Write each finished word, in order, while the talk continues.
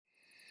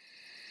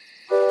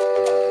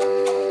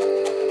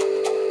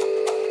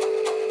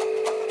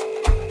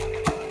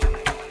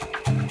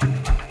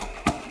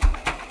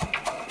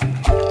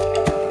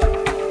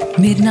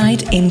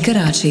Midnight in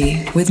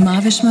Karachi with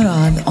Mavish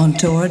Murad on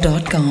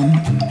tour.com.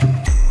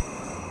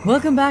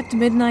 Welcome back to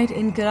Midnight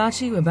in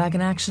Karachi. We're back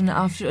in action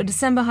after a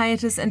December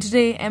hiatus, and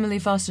today Emily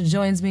Foster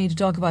joins me to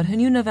talk about her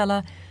new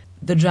novella,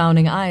 The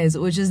Drowning Eyes,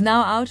 which is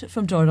now out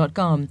from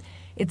tour.com.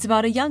 It's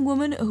about a young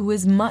woman who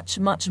is much,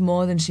 much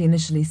more than she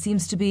initially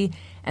seems to be,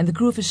 and the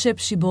crew of a ship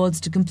she boards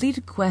to complete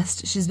a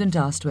quest she's been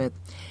tasked with.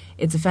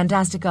 It's a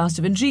fantastic cast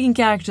of intriguing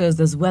characters.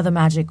 There's weather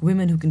magic,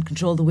 women who can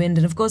control the wind,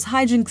 and of course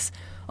hijinks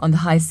on the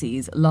high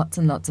seas. Lots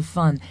and lots of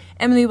fun.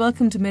 Emily,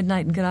 welcome to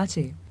Midnight in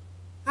Karachi.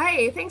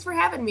 Hi, thanks for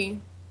having me.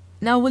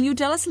 Now, will you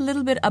tell us a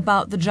little bit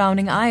about The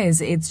Drowning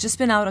Eyes? It's just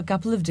been out a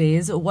couple of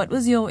days. What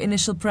was your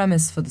initial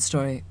premise for the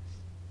story?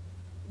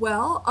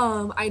 Well,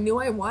 I knew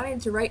I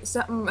wanted to write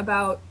something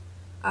about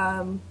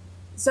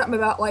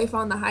life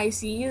on the high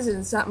seas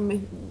and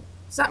something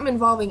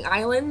involving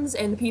islands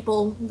and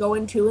people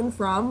going to and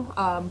from.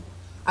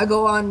 I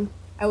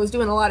was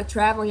doing a lot of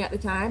traveling at the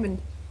time,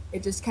 and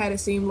it just kind of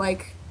seemed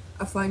like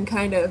a fun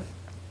kind of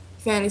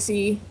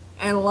fantasy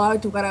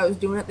analog to what I was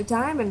doing at the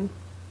time,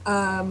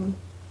 and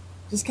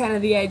just kind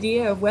of the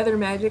idea of weather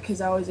magic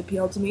has always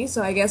appealed to me,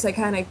 so I guess I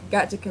kind of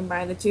got to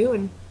combine the two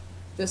and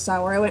just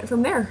saw where I went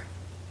from there.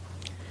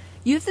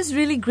 You have this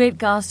really great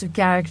cast of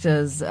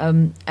characters,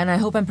 and I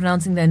hope I'm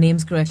pronouncing their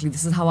names correctly.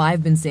 This is how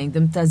I've been saying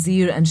them,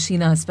 Tazir and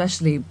Sheena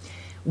especially.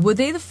 Were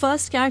they the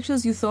first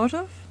characters you thought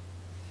of?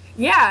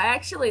 Yeah,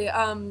 actually,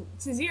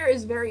 Tazir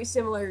is very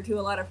similar to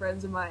a lot of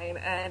friends of mine,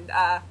 and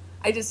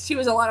she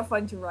was a lot of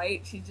fun to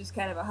write. She's just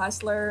kind of a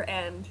hustler,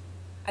 and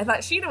I thought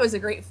Sheena was a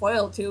great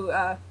foil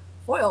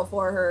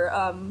for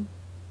her,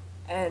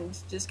 and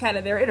just kind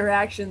of their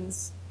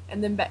interactions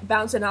and then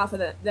bouncing off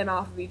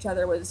of each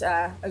other was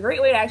a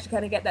great way to actually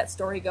kind of get that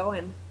story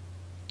going.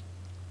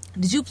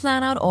 Did you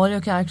plan out all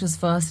your characters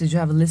first? Did you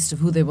have a list of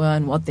who they were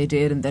and what they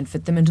did and then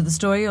fit them into the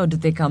story, or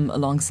did they come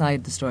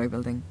alongside the story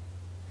building?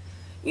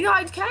 You know,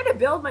 I kind of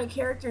build my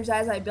characters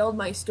as I build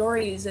my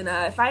stories, and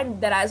I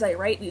find that as I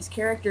write these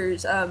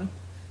characters,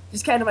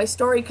 just kind of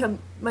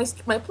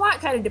my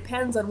plot kind of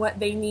depends on what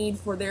they need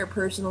for their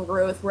personal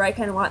growth, where I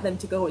kind of want them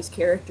to go as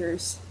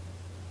characters,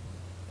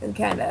 and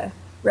kind of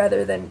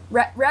rather than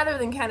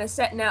kind of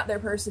setting out their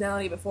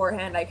personality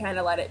beforehand, I kind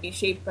of let it be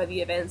shaped by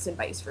the events and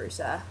vice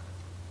versa.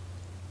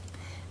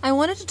 I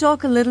wanted to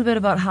talk a little bit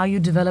about how you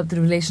develop the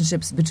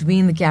relationships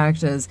between the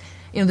characters.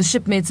 You know, the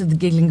shipmates of the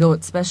Giggling Goat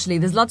especially.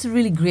 There's lots of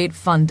really great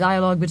fun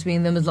dialogue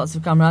between them. There's lots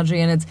of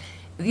camaraderie, and it's,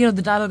 you know,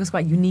 the dialogue is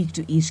quite unique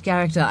to each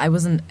character. I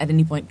wasn't at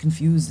any point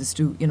confused as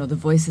to, you know, the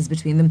voices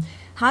between them.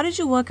 How did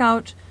you work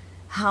out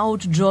how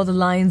to draw the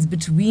lines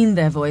between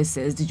their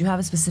voices? Did you have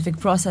a specific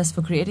process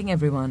for creating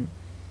everyone?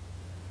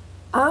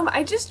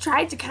 I just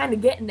tried to kind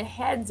of get in the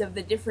heads of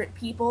the different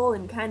people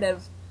and kind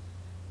of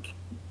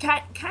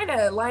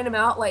line them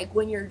out, like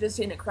when you're just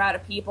in a crowd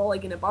of people,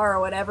 like in a bar or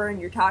whatever, and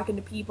you're talking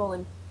to people,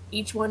 and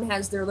each one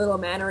has their little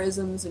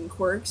mannerisms and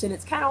quirks, and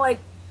it's kind of like,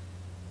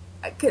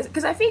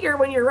 because I figure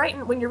when you're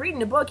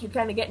reading a book, you're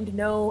kind of getting to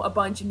know a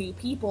bunch of new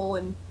people,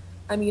 and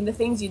I mean the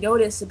things you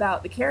notice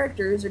about the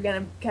characters are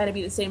going to kind of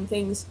be the same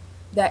things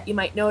that you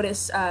might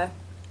notice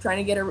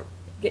trying to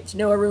get to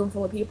know a room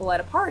full of people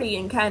at a party,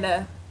 and kind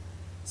of,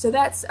 so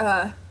that's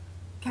kind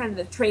of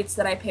the traits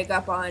that I pick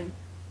up on.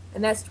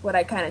 And that's what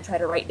I kind of try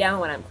to write down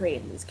when I'm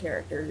creating these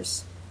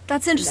characters.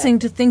 That's interesting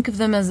to think of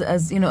them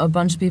as, you know, a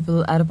bunch of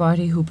people at a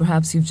party who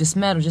perhaps you've just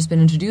met or just been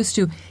introduced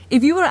to.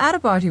 If you were at a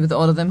party with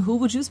all of them, who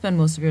would you spend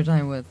most of your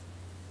time with?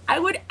 I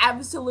would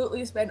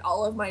absolutely spend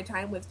all of my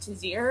time with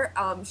Tazir.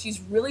 She's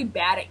really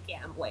bad at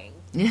gambling.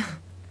 Yeah.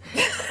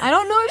 I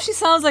don't know if she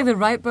sounds like the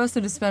right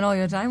person to spend all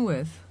your time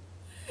with.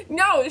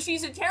 No,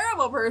 she's a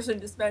terrible person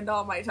to spend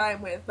all my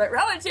time with, but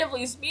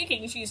relatively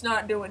speaking, she's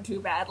not doing too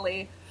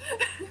badly.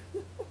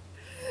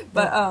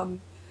 But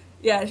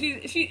yeah,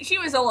 she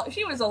was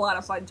a lot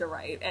of fun to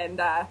write, and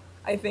I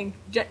think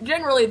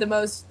generally the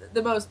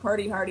most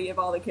party hardy of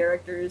all the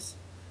characters.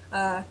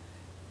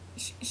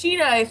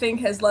 Sheena, I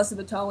think, has less of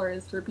a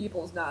tolerance for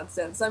people's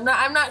nonsense. I'm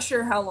not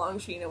sure how long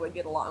Sheena would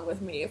get along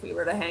with me if we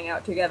were to hang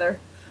out together.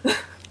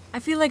 I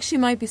feel like she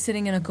might be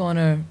sitting in a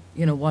corner,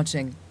 you know,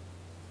 watching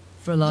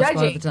for a large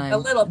part of the time. A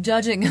little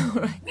judging.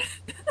 Right.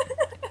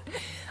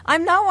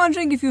 I'm now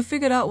wondering if you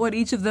figured out what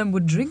each of them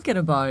would drink at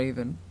a bar,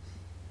 even.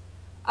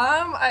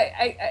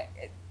 I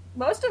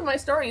most of my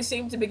stories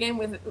seem to begin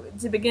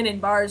in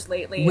bars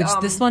lately. Which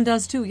this one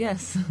does too,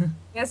 yes.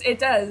 Yes, it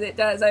does.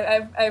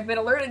 I've been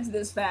alerted to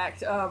this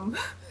fact.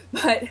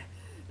 But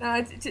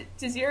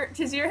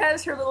Tazir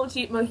has her little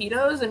cheap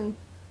mojitos, and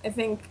I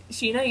think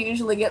Sheena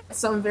usually gets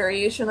some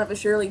variation of a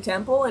Shirley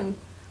Temple, and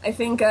I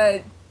think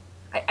I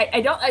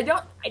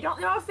don't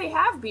know if they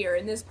have beer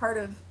in this part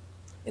of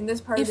the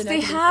If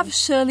they have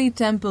Shirley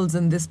Temples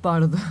in this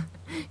part of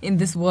in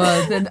this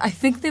world, then I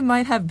think they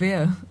might have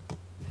beer.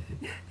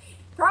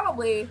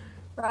 Probably,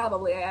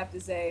 I have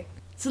to say.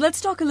 So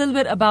let's talk a little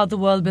bit about the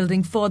world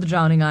building for The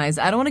Drowning Eyes.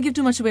 I don't want to give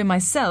too much away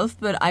myself,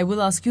 but I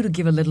will ask you to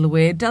give a little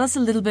away. Tell us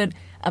a little bit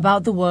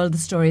about the world the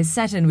story is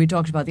set in. We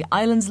talked about the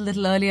islands a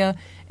little earlier.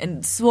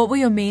 And so what were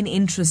your main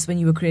interests when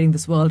you were creating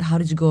this world? How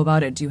did you go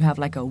about it? Do you have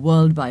like a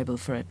world Bible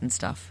for it and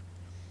stuff?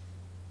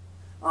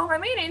 Well, my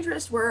main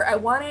interests were I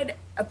wanted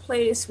a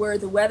place where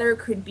the weather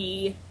could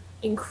be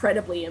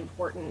incredibly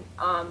important.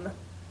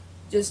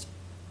 Just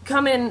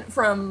coming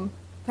from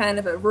kind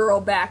of a rural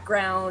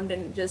background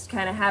and just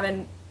kind of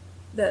having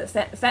the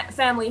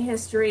family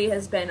history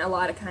has been a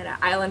lot of kind of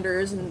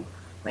islanders, and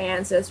my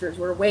ancestors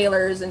were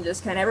whalers, and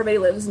just kind of everybody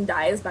lives and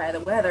dies by the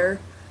weather.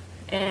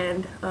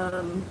 And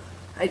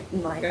I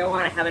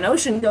want to have an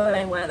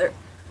ocean-going weather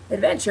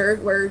adventure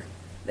where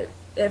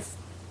if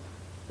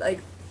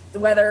like the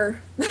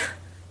weather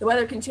the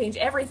weather can change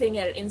everything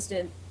at an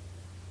instant.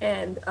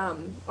 And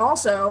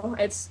also,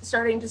 it's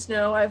starting to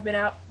snow. I've been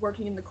out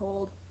working in the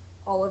cold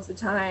all of the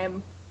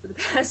time for the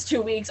past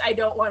 2 weeks. I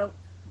don't want to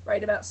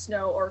write about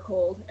snow or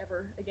cold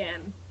ever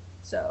again.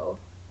 So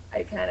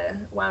I kind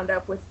of wound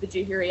up with the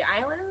Jahiri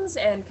Islands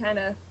and kind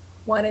of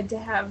wanted to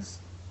have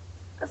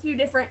a few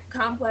different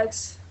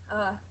complex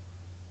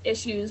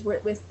issues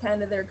with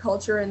kind of their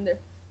culture and the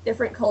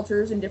different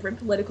cultures and different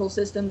political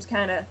systems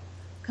kind of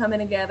coming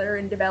together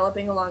and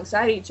developing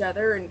alongside each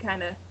other. And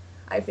kind of,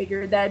 I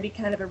figured that'd be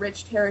kind of a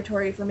rich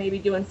territory for maybe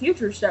doing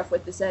future stuff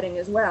with the setting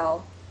as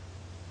well.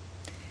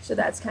 So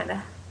that's kind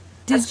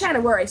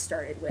of where I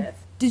started with.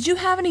 Did you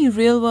have any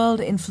real-world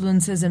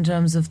influences in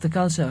terms of the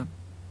culture?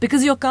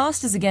 Because your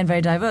cast is, again,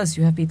 very diverse.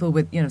 You have people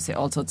with, say,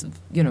 all sorts of,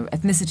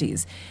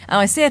 ethnicities.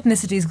 And I say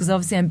ethnicities because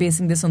obviously I'm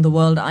basing this on the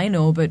world I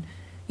know, but,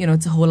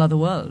 it's a whole other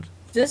world.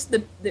 Just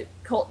the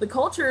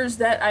cultures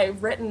that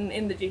I've written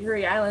in the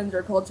Jahiri Islands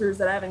are cultures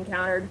that I've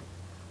encountered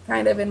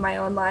kind of in my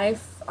own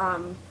life.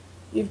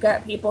 You've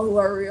got people who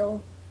are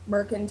real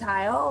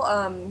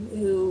mercantile,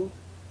 who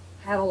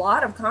have a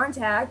lot of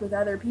contact with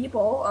other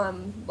people, a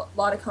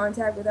lot of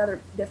contact with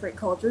other different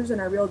cultures, and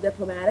are real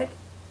diplomatic.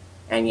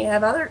 And you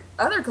have other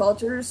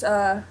cultures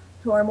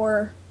who are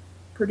more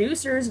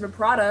producers of a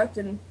product,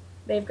 and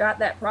they've got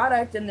that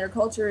product, and their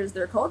culture is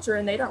their culture,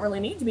 and they don't really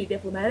need to be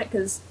diplomatic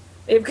because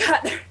they've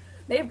got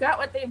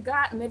what they've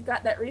got, and they've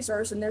got that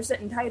resource, and they're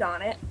sitting tight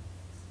on it.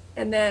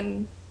 And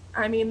then,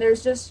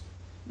 there's just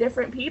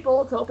different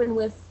people coping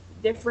with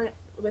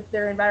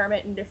their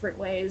environment in different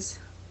ways.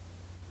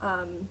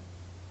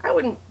 I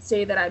wouldn't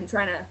say that I'm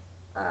trying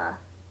to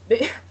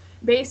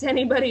base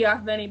anybody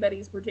off of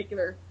anybody's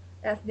particular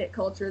ethnic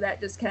culture.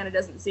 That just kind of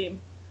doesn't seem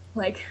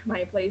like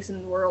my place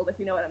in the world, if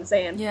you know what I'm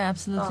saying. Yeah,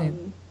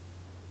 absolutely.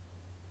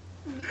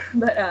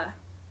 But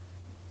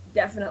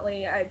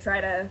definitely I try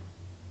to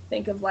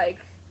think of like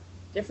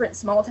different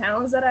small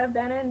towns that I've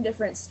been in,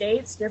 different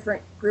states,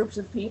 different groups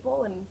of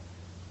people, and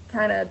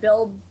kind of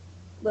build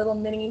little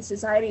mini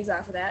societies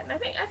off of that. And I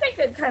think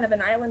that kind of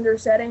an islander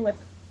setting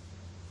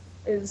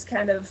is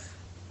kind of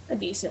a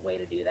decent way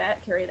to do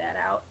that, carry that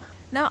out.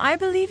 Now, I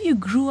believe you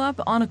grew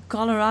up on a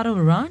Colorado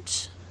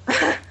ranch.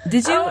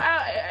 Did you?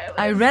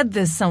 I read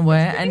this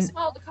somewhere. It's pretty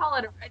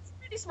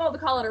small to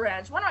call it a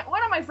ranch. One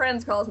of my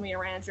friends calls me a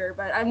rancher,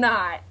 but I'm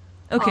not.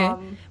 Okay,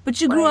 but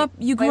you grew up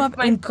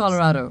in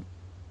Colorado.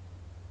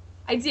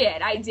 I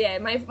did.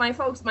 My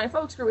folks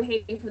grew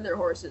hay for their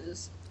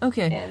horses.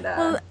 Okay. And,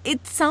 well,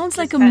 it sounds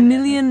like a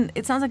million.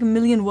 It sounds like a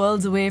million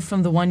worlds away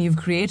from the one you've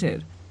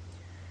created.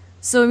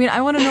 So, I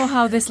want to know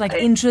how this,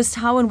 interest,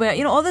 how and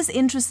where, all this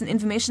interest and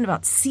information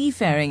about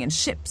seafaring and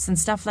ships and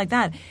stuff like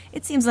that,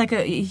 it seems like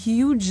a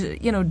huge,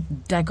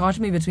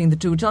 dichotomy between the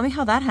two. Tell me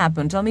how that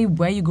happened. Tell me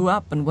where you grew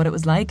up and what it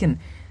was like and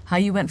how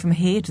you went from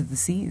hay to the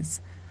seas.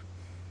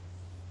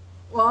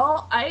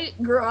 Well, I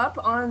grew up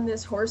on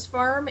this horse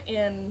farm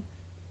in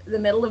the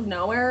middle of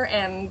nowhere,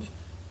 and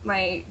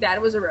my dad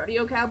was a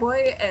rodeo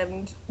cowboy,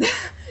 and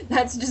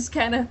that's just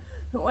kind of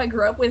who I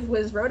grew up with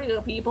was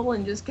rodeo people,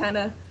 and just kind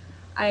of,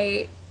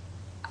 I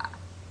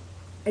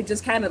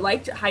just kind of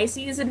liked high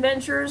seas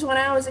adventures when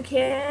I was a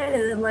kid,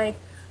 and then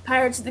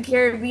Pirates of the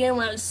Caribbean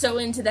when I was so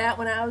into that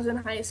when I was in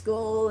high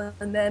school,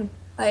 and then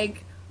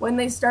when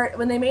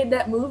they made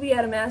that movie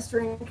out of Master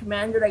and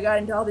Commander, I got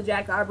into all the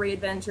Jack Aubrey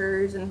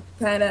adventures, and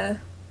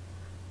then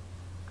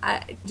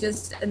I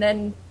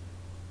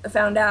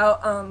found out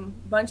a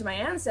bunch of my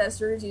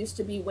ancestors used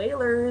to be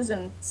whalers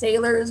and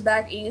sailors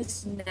back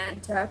east in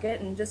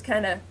Nantucket, and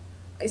I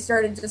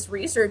started just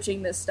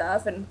researching this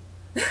stuff, and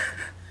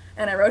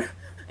and I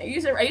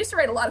used to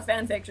write a lot of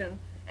fan fiction,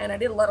 and I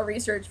did a lot of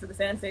research for the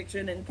fan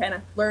fiction and kind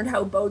of learned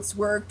how boats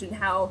worked and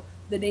how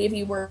the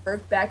Navy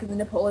worked back in the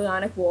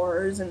Napoleonic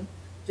Wars, and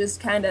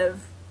just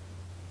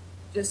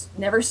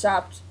never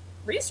stopped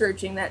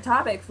researching that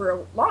topic for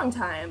a long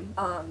time,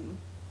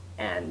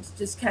 and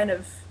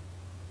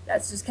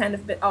that's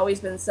always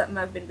been something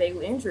I've been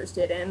vaguely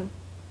interested in.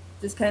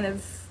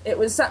 It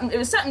was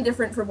something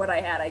different from what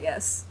I had, I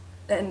guess,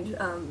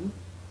 and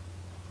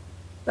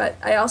but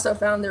I also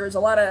found there's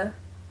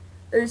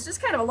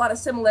just kind of a lot of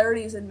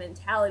similarities in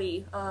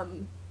mentality.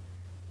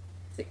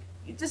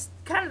 Just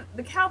kind of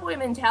the cowboy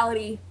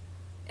mentality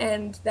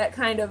and that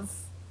kind of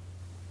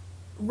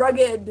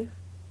rugged,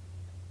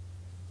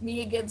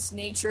 me against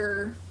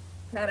nature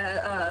kind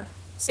of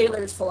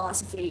sailor's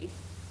philosophy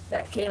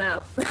that came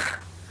out,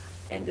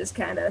 and just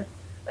kind of,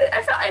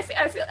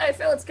 I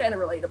feel it's kind of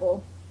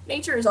relatable.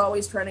 Nature is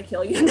always trying to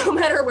kill you, no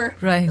matter where,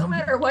 Right. no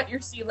matter what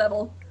your sea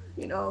level,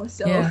 you know.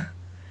 So, Yeah.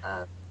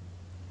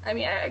 I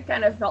mean, I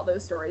kind of felt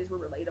those stories were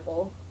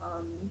relatable.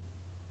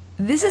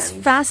 This is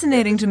And-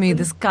 fascinating to me,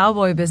 this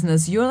cowboy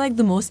business. You're like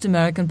the most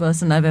American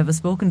person I've ever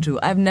spoken to.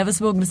 I've never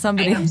spoken to I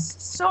somebody. am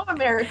so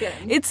American.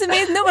 It's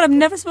amazing. No, but I've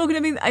never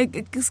spoken to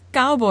it's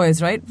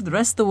cowboys, right? For the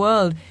rest of the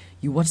world,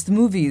 you watch the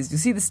movies, you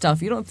see the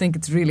stuff, you don't think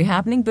it's really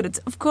happening, but it's,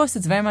 of course,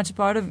 it's very much a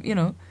part of,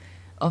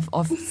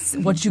 of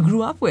what you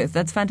grew up with.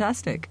 That's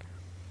fantastic.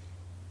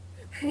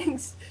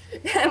 Thanks.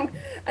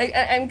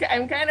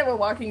 I'm kind of a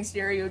walking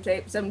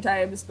stereotype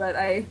sometimes, but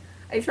I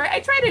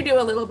try to do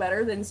a little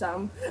better than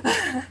some.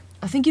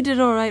 I think you did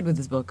all right with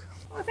this book.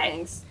 Well,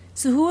 thanks.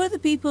 So who are the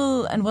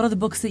people and what are the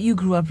books that you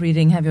grew up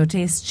reading? Have your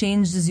tastes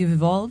changed as you've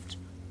evolved?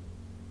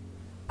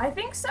 I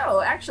think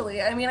so,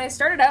 actually. I mean, I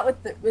started out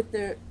with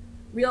the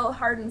real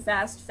hard and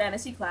fast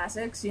fantasy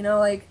classics. You know,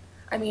 like,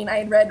 I mean, I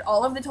had read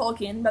all of the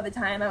Tolkien by the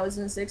time I was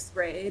in 6th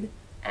grade,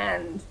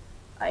 and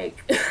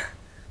like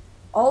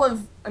all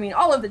of the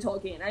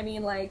Tolkien. I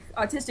mean, like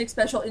autistic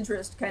special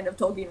interest kind of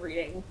Tolkien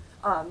reading.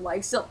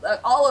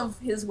 All of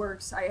his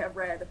works I have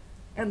read,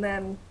 and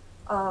then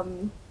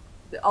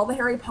all the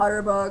Harry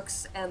Potter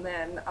books, and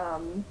then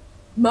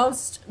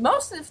most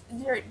of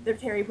the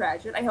Terry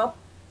Pratchett. I hope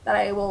that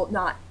I will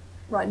not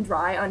run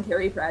dry on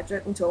Terry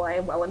Pratchett until I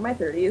am well in my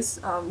 30s.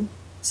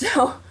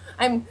 So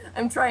I'm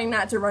trying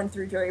not to run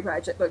through Terry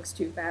Pratchett books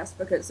too fast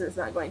because there's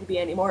not going to be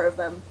any more of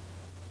them.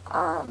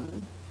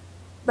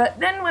 But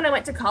then when I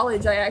went to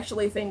college, I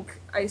actually think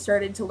I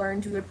started to learn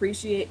to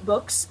appreciate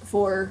books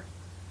for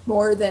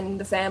more than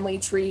the family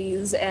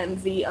trees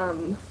and the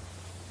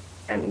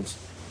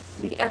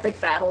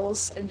epic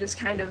battles, and just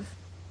kind of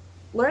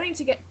learning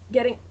to get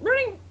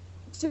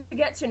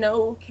to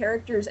know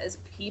characters as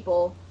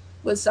people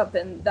was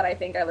something that I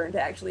think I learned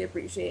to actually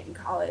appreciate in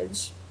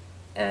college.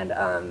 And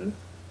I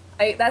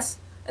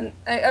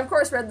of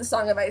course read The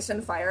Song of Ice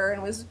and Fire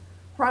and was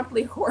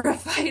promptly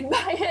horrified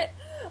by it.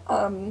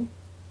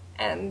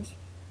 And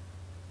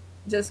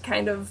just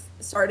kind of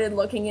started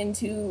looking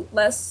into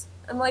less.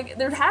 I'm like,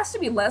 there has to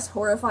be less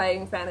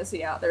horrifying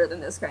fantasy out there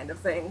than this kind of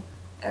thing.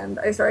 And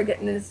I started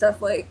getting into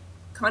stuff like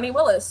Connie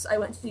Willis. I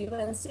went to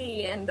UNC,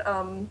 and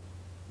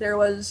there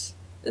was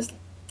this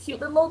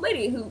cute little old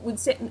lady who would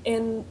sit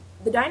in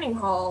the dining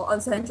hall on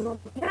Central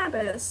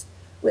Campus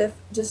with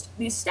just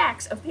these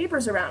stacks of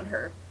papers around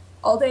her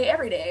all day,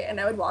 every day. And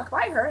I would walk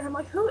by her, and I'm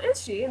like, who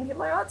is she? And people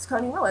were like, oh, it's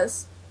Connie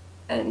Willis.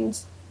 And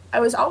I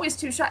was always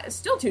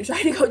still too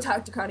shy to go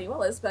talk to Connie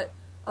Willis, but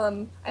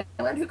I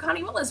learned who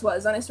Connie Willis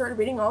was, and I started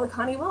reading all the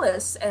Connie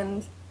Willis,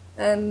 and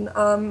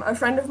a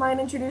friend of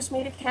mine introduced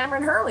me to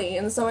Cameron Hurley,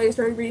 and so I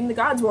started reading the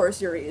God's War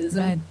series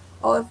and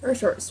all of her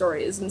short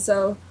stories, and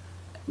so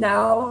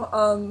now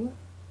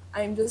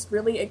I'm just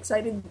really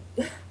excited.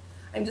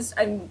 I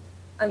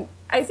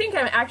think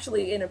I'm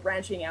actually in a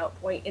branching out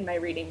point in my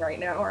reading right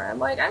now, where I'm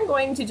like, I'm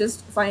going to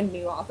just find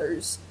new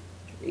authors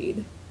to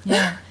read.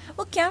 Yeah.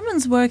 Well,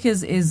 Cameron's work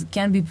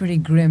can be pretty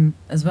grim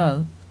as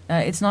well.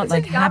 It's not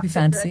like happy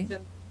fantasy.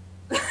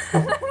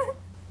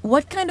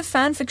 What kind of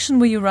fan fiction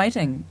were you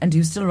writing? And do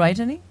you still write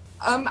any?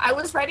 I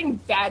was writing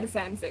bad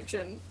fan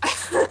fiction.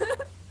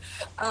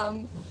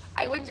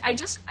 I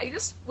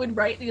just would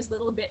write these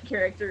little bit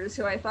characters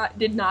who I thought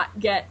did not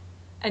get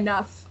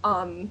enough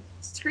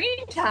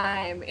screen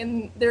time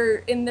in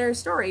their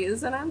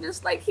stories, and I'm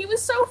just like, he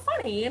was so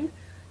funny, and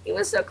he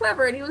was so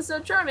clever, and he was so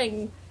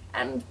charming,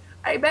 and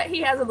I bet he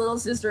has a little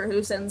sister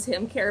who sends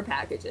him care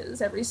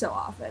packages every so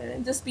often,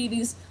 and just be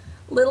these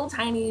little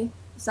tiny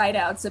side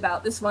outs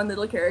about this one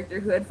little character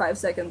who had 5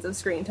 seconds of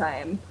screen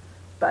time,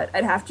 but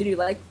I'd have to do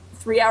like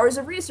 3 hours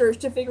of research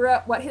to figure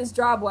out what his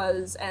job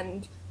was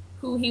and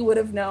who he would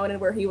have known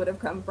and where he would have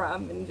come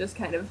from, and just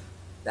kind of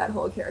that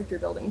whole character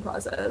building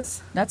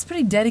process. That's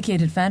pretty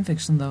dedicated fan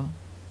fiction, though.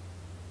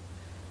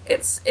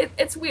 It's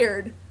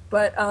weird,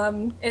 but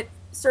it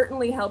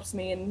certainly helps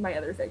me in my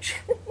other fiction.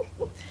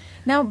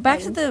 Now, back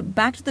to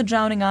the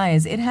Drowning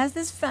Eyes. It has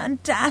this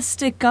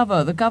fantastic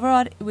cover. The cover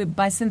art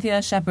by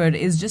Cynthia Shepherd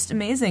is just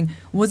amazing.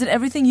 Was it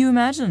everything you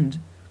imagined?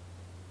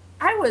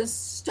 I was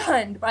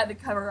stunned by the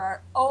cover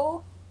art.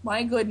 Oh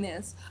my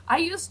goodness. I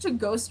used to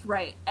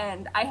ghostwrite,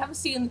 and I have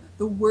seen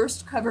the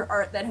worst cover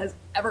art that has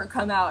ever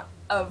come out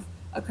of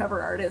a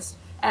cover artist,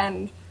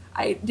 and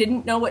I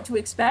didn't know what to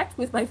expect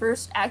with my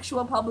first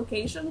actual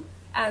publication,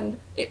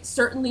 and it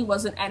certainly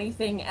wasn't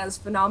anything as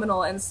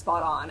phenomenal and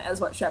spot on as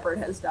what Shepherd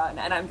has done,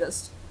 and I'm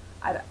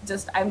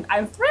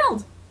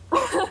thrilled.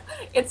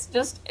 It's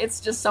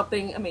just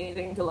something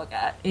amazing to look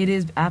at. It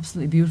is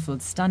absolutely beautiful.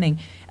 It's stunning.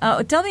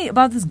 Tell me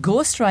about this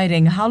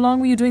ghostwriting. How long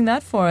were you doing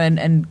that for?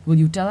 And will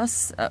you tell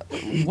us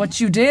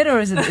what you did, or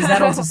is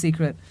that also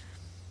secret?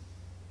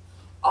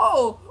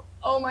 Oh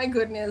my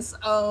goodness.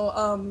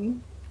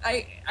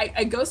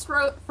 I ghost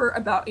wrote for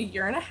about a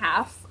year and a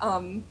half.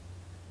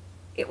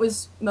 it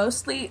was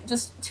mostly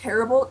just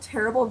terrible,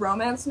 terrible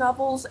romance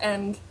novels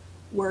and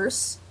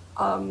worse.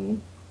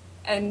 And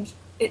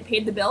it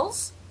paid the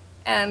bills,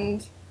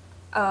 and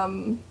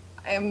I'm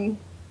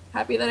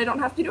happy that I don't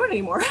have to do it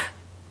anymore.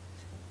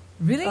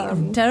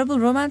 Really? Terrible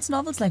romance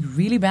novels? Like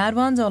really bad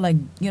ones, or like,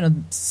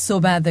 so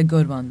bad they're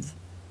good ones?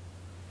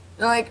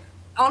 Like,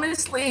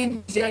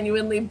 honestly,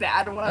 genuinely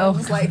bad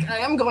ones. Oh. Like, I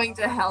am going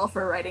to hell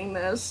for writing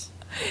this.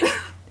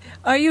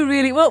 Are you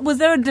really? Well, was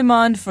there a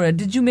demand for it?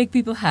 Did you make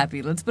people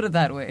happy? Let's put it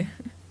that way.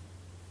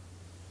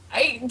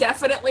 I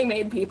definitely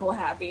made people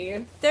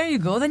happy. There you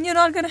go. Then you're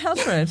not going to hell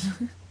for it.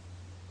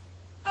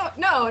 Oh,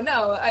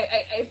 no.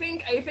 I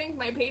think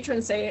my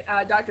patron saint,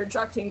 Dr.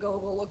 Chuck Tingle,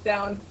 will look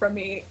down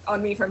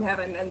on me from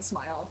heaven and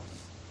smile.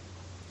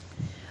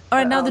 All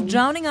right. Now, The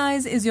Drowning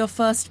Eyes is your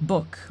first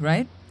book,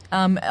 right?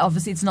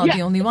 Obviously, it's not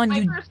the only one.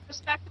 My first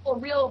respectable,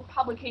 real,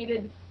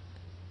 publicated,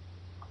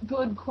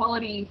 good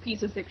quality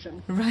piece of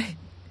fiction. Right.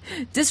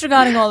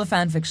 Disregarding all the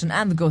fan fiction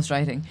and the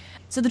ghostwriting.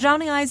 So The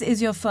Drowning Eyes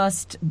is your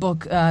first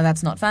book.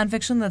 That's not fan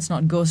fiction, that's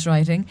not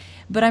ghostwriting.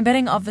 But I'm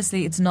betting,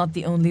 obviously, it's not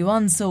the only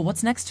one. So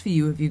what's next for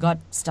you? Have you got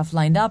stuff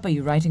lined up? Are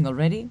you writing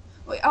already?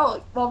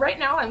 Oh, well, right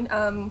now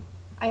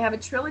I have a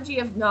trilogy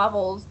of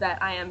novels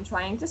that I am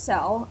trying to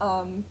sell.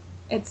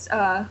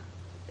 They're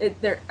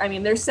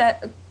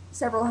set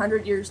several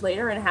hundred years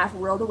later and half a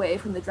world away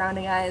from The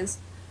Drowning Eyes,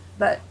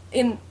 but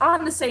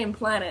on the same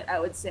planet, I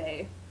would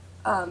say.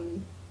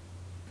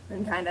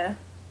 And kind of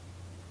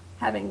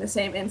having the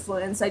same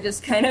influence. I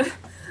just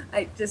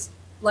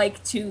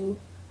like to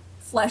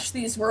flesh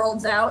these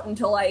worlds out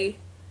until I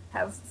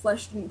have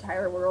fleshed the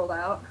entire world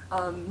out.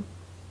 I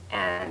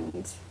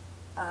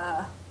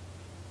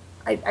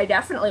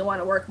definitely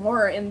want to work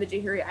more in the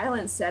Jahiri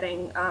Islands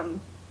setting. I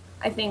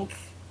think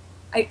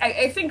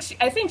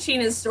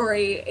Sheena's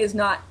story is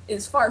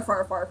far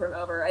from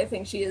over. I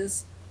think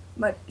she's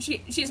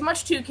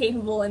much too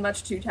capable and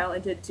much too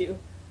talented to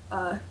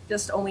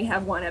just only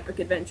have one epic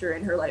adventure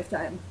in her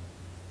lifetime.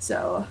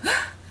 So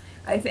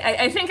I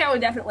think I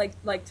would definitely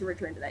like to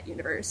return to that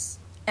universe.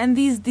 And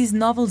these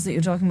novels that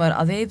you're talking about,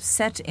 are they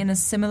set in a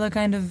similar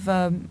kind of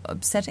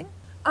setting?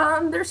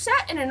 They're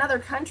set in another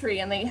country,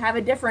 and they have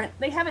a different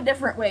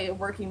way of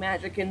working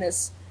magic in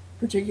this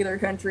particular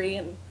country,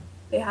 and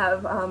they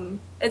have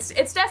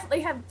it's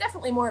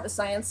definitely more of a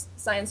science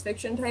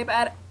fiction type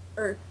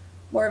or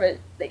more of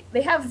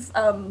they have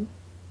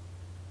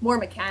more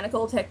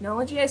mechanical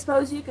technology, I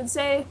suppose you could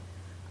say.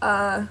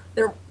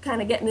 They're kind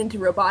of getting into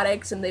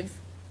robotics, and they've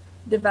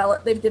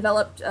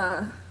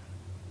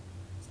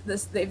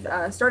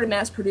started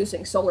mass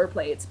producing solar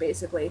plates,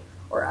 basically,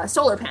 or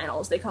solar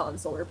panels. They call them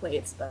solar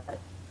plates, but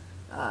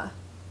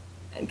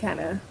and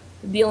kind of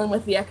dealing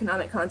with the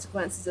economic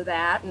consequences of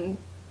that. And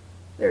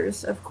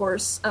there's, of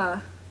course,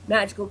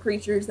 magical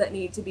creatures that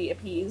need to be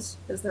appeased,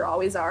 as there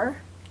always are.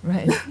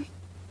 Right.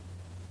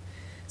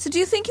 So do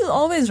you think you'll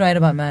always write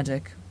about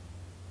magic?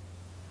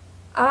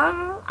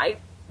 I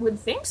would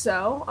think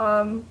so.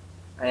 I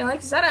mean, like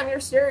I said, I'm your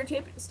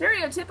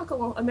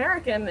stereotypical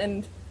American,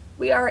 and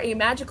we are a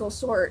magical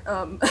sort.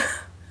 I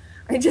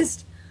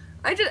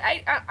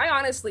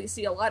honestly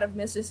see a lot of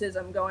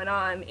mysticism going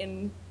on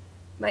in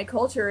my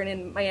culture and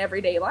in my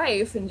everyday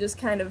life, and just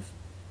kind of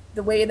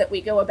the way that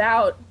we go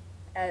about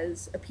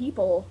as a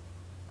people.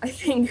 I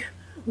think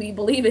we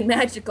believe in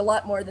magic a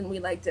lot more than we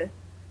like to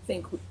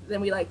say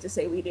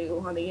we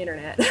do on the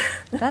internet.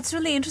 That's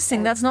really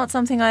interesting. That's not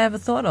something I ever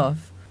thought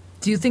of.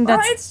 Do you think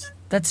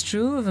that's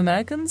true of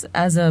Americans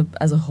as a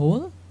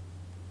whole?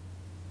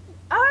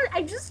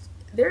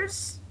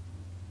 There's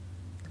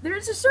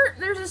a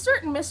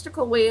certain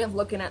mystical way of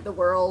looking at the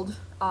world.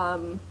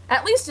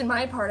 At least in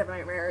my part of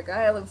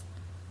America,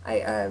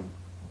 I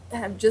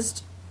have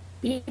just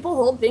people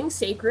hold things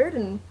sacred,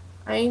 and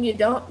you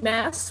don't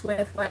mess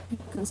with what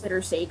people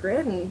consider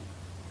sacred,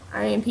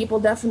 and people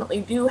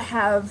definitely do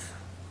have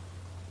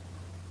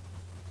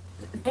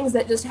things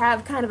that just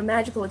have kind of a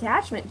magical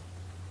attachment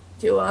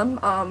to them.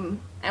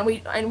 And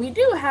we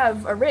do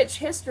have a rich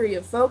history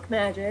of folk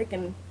magic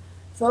and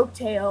folk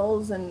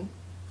tales and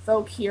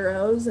folk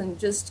heroes, and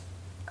just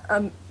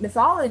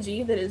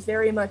mythology that is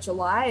very much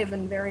alive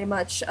and very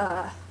much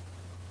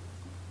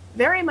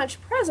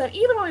present,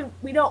 even though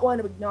we don't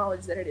want to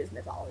acknowledge that it is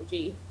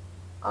mythology.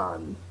 I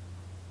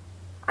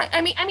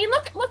mean,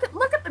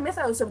 look at the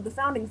mythos of the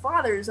founding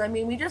fathers. I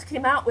mean, we just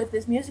came out with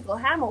this musical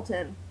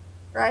Hamilton,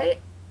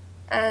 right?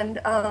 And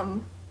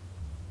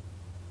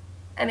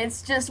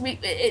it's just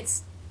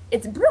it's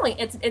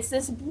brilliant. It's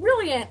this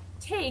brilliant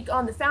take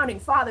on the founding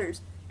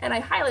fathers, and I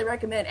highly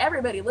recommend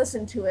everybody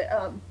listen to it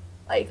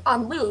like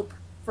on loop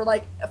for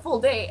like a full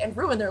day and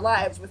ruin their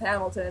lives with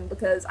Hamilton,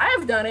 because I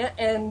have done it,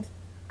 and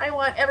I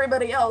want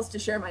everybody else to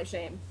share my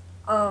shame.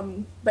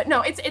 But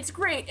no, it's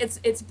great.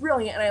 It's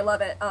brilliant, and I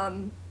love it.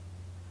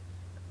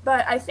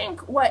 But I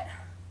think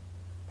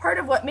part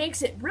of what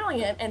makes it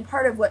brilliant and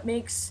part of what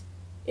makes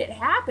it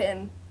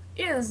happen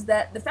is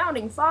that the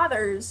founding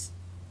fathers'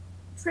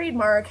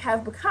 trademark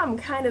have become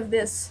kind of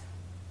this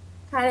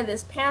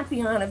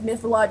pantheon of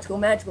mythological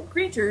magical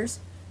creatures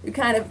who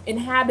kind of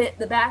inhabit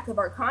the back of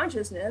our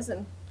consciousness,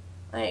 and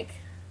like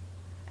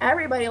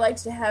everybody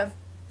likes to have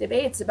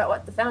debates about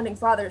what the founding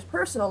fathers'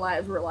 personal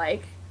lives were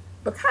like,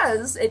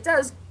 because it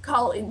does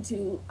call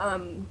to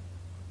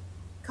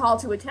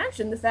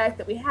attention the fact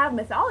that we have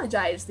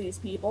mythologized these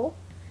people,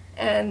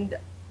 and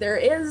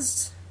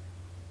there's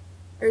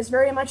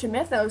very much a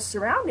mythos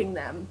surrounding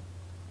them.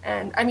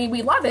 And I mean,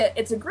 we love it.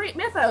 It's a great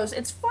mythos.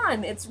 It's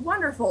fun. It's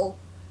wonderful,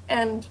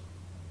 and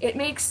it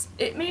makes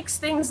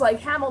things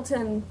like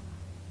Hamilton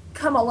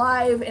come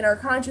alive in our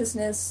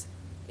consciousness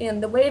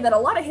in the way that a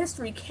lot of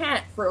history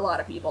can't for a lot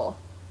of people.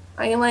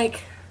 I mean,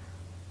 like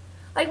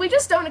we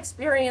just don't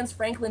experience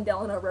Franklin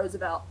Delano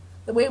Roosevelt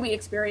the way we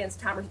experience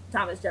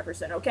Thomas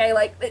Jefferson. Okay,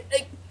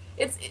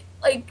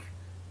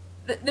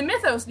 the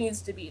mythos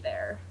needs to be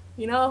there,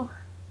 you know.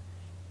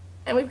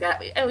 And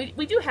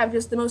we do have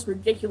just the most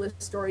ridiculous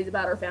stories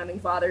about our founding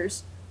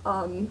fathers,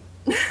 and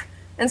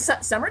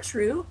some are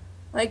true.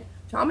 Like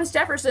Thomas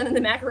Jefferson and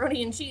the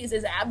macaroni and cheese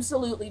is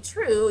absolutely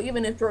true,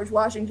 even if George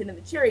Washington and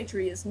the cherry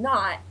tree is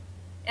not.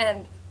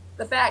 And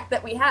the fact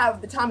that we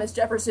have the Thomas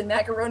Jefferson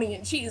macaroni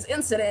and cheese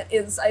incident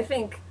is, I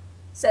think,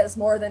 says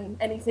more than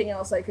anything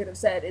else I could have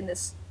said in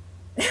this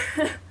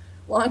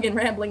long and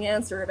rambling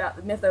answer about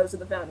the mythos of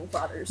the founding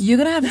fathers. You're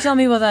going to have to tell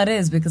me what that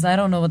is, because I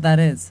don't know what that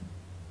is.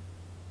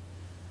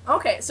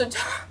 Okay, so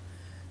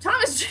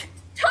Thomas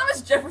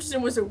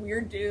Jefferson was a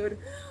weird dude.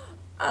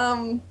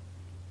 I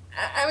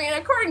mean,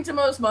 according to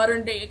most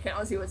modern day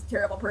accounts, he was a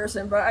terrible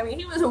person, but I mean,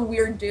 he was a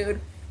weird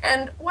dude.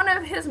 And one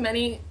of his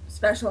many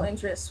special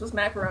interests was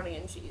macaroni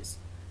and cheese.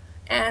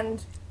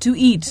 And to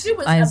eat,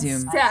 I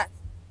assume. I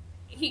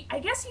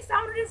guess he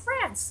found it in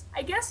France.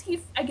 I guess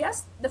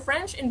the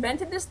French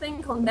invented this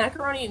thing called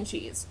macaroni and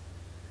cheese.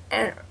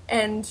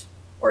 And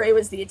or it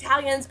was the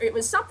Italians, or it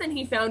was something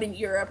he found in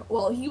Europe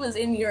while he was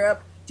in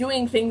Europe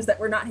doing things that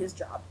were not his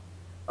job.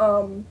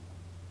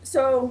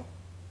 So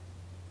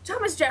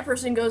Thomas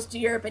Jefferson goes to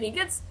Europe and he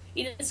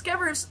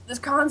discovers this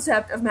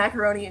concept of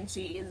macaroni and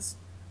cheese,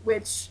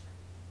 which,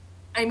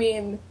 I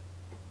mean,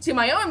 to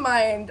my own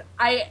mind,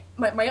 I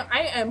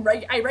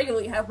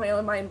regularly have my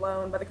own mind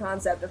blown by the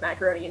concept of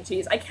macaroni and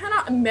cheese. I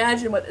cannot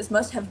imagine what this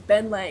must have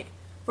been like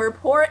for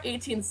poor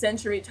 18th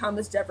century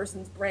Thomas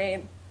Jefferson's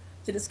brain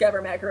to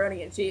discover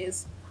macaroni and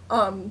cheese.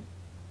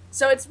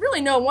 So it's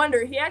really no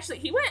wonder he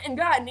went and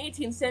got an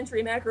 18th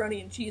century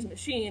macaroni and cheese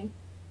machine,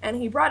 and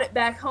he brought it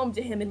back home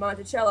to him in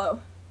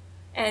Monticello,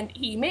 and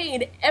he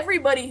made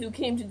everybody who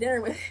came to dinner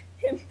with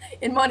him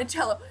in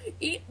Monticello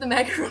eat the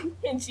macaroni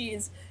and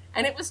cheese,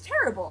 and it was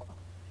terrible.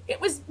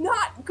 It was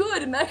not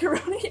good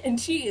macaroni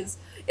and cheese.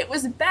 It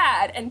was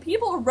bad, and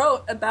people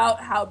wrote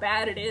about how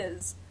bad it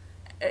is.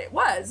 It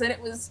was, and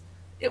it was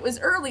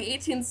early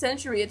 18th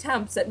century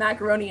attempts at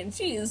macaroni and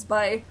cheese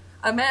by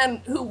a man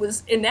who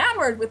was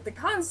enamored with the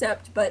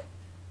concept, but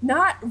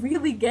not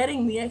really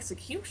getting the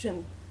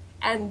execution.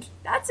 And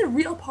that's a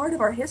real part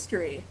of our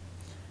history.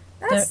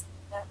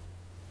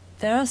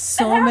 There are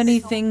so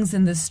many things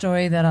in this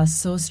story that are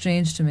so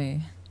strange to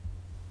me.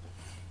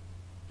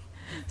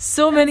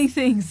 So many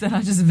things that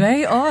are just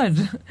very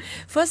odd.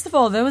 First of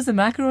all, there was a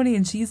macaroni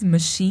and cheese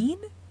machine?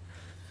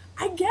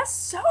 I guess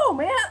so,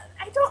 man.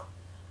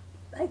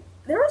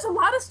 There was a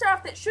lot of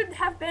stuff that should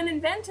have been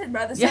invented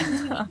by the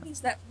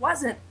 1780s that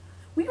wasn't.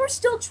 We were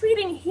still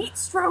treating heat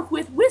stroke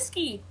with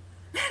whiskey,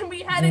 and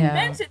we had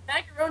invented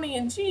macaroni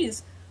and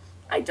cheese.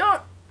 I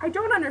don't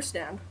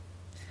understand.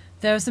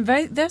 There's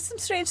some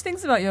strange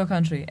things about your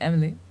country,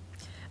 Emily.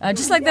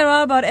 Just like there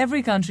are about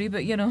every country,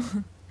 but you know,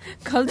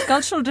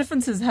 cultural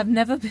differences have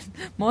never been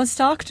more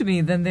stark to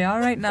me than they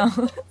are right now.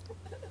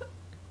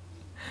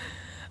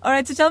 All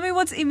right, so tell me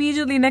what's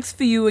immediately next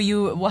for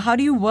you. How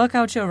do you work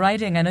out your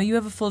writing? I know you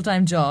have a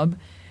full-time job.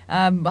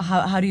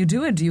 How do you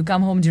do it? Do you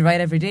come home? Do you write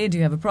every day? Do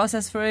you have a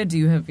process for it? Do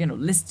you have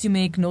lists you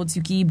make, notes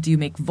you keep? Do you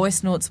make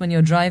voice notes when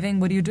you're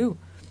driving? What do you do?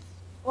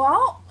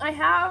 Well,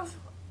 I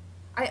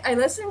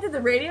listen to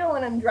the radio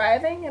when I'm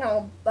driving, and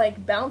I'll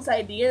bounce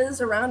ideas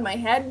around my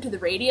head to the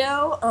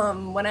radio. I've got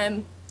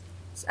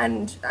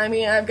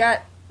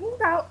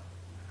about,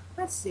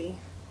 it's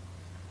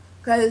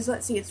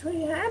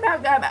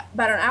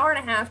about an hour and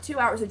a half, 2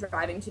 hours of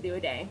driving to do a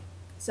day.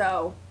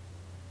 So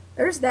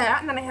there's that,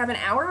 and then I have an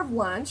hour of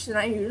lunch, and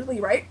I usually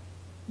write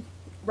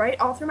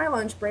all through my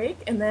lunch break,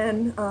 and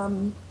then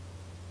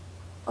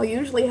I'll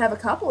usually have a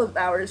couple of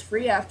hours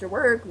free after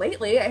work.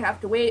 Lately, I have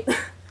to wait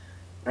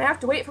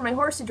for my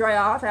horse to dry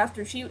off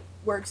after she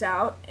works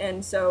out,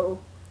 and so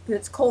because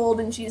it's cold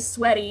and she's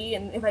sweaty,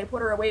 and if I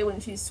put her away when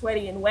she's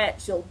sweaty and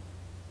wet, she'll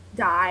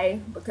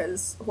die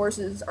because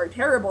horses are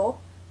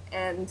terrible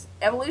and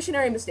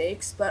evolutionary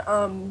mistakes. But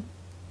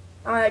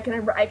I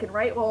can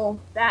write while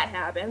that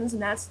happens,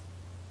 and that's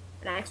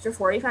an extra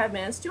 45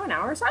 minutes to an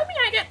hour. So I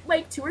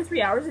get 2 or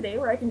 3 hours a day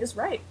where I can just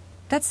write.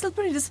 That's still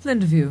pretty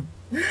disciplined of you.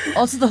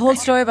 Also, the whole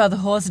story about the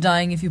horse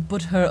dying if you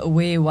put her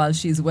away while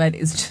she's wet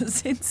is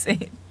just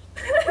insane.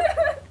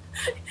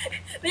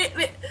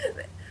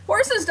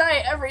 horses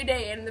die every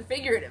day in the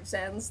figurative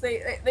sense.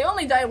 They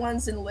only die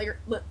once in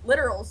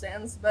literal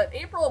sense, but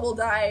April will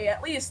die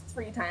at least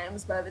 3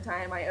 times by the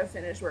time I have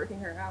finished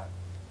working her out.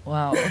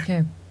 Wow,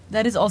 okay.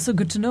 That is also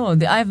good to know.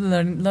 I've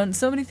learned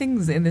so many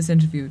things in this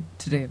interview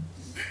today.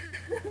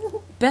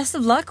 Best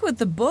of luck with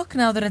the book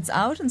now that it's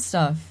out and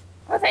stuff.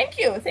 Oh, thank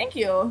you.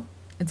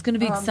 It's going to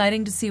be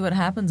exciting to see what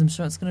happens. I'm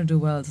sure it's going to do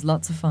well. It's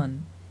lots of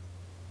fun.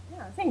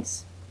 Yeah,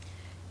 thanks.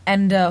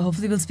 And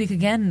hopefully we'll speak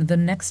again the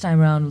next time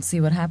around. We'll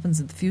see what happens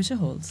and the future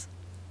holds.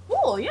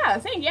 Cool, yeah,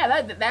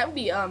 that would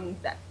be,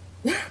 that,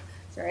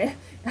 sorry.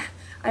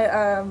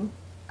 I'm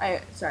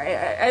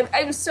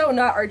so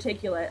not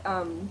articulate,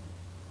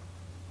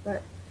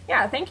 but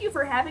yeah, thank you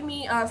for having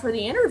me, for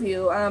the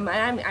interview.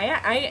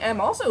 I am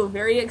also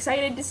very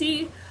excited to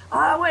see,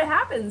 what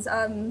happens.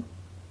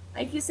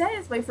 Like you said,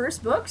 it's my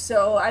first book,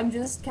 so I'm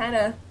just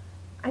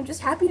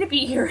happy to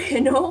be here,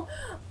 you know?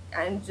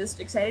 I'm just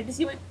excited to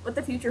see what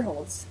the future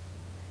holds.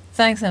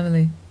 Thanks,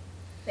 Emily.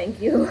 Thank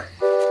you.